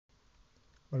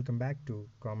Welcome back to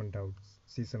Common Doubts,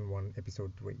 Season 1,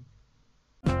 Episode 3.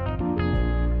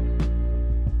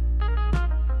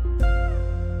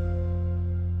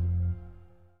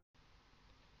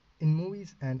 In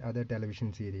movies and other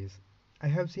television series, I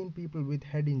have seen people with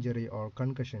head injury or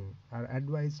concussion are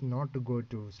advised not to go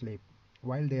to sleep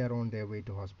while they are on their way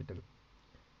to hospital.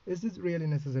 Is this really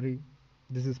necessary?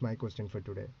 This is my question for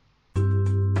today.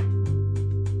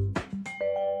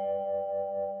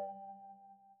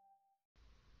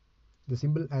 The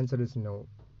simple answer is no.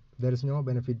 There is no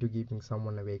benefit to keeping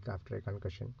someone awake after a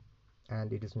concussion,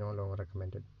 and it is no longer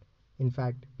recommended. In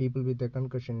fact, people with a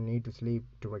concussion need to sleep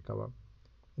to recover.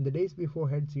 In the days before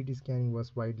head CT scanning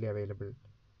was widely available,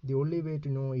 the only way to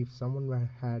know if someone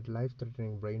had life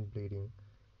threatening brain bleeding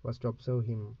was to observe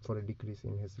him for a decrease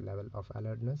in his level of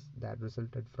alertness that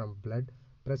resulted from blood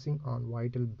pressing on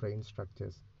vital brain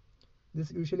structures.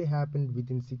 This usually happened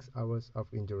within 6 hours of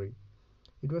injury.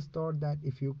 It was thought that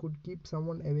if you could keep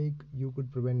someone awake, you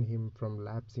could prevent him from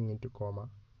lapsing into coma,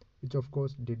 which of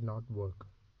course did not work.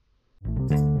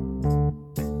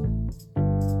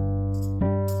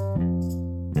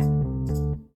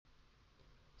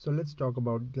 So let's talk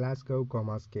about Glasgow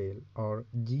Coma Scale or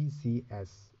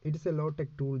GCS. It is a low-tech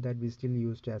tool that we still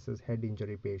use to assess head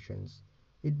injury patients.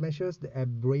 It measures the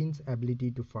brain's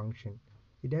ability to function.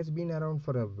 It has been around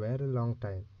for a very long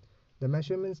time. The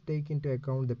measurements take into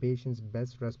account the patient's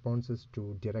best responses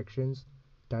to directions,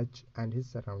 touch, and his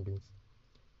surroundings.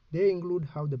 They include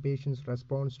how the patient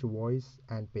responds to voice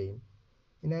and pain.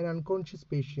 In an unconscious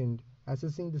patient,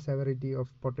 assessing the severity of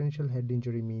potential head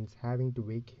injury means having to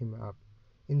wake him up.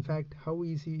 In fact, how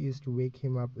easy it is to wake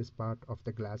him up is part of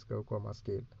the Glasgow Coma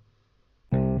Scale.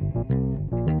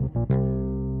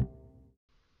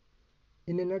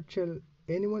 In a nutshell,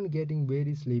 anyone getting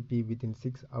very sleepy within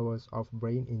 6 hours of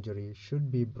brain injury should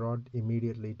be brought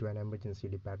immediately to an emergency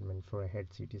department for a head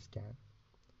CT scan.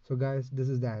 So, guys, this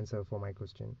is the answer for my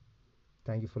question.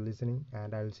 Thank you for listening,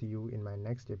 and I'll see you in my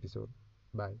next episode.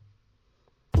 Bye.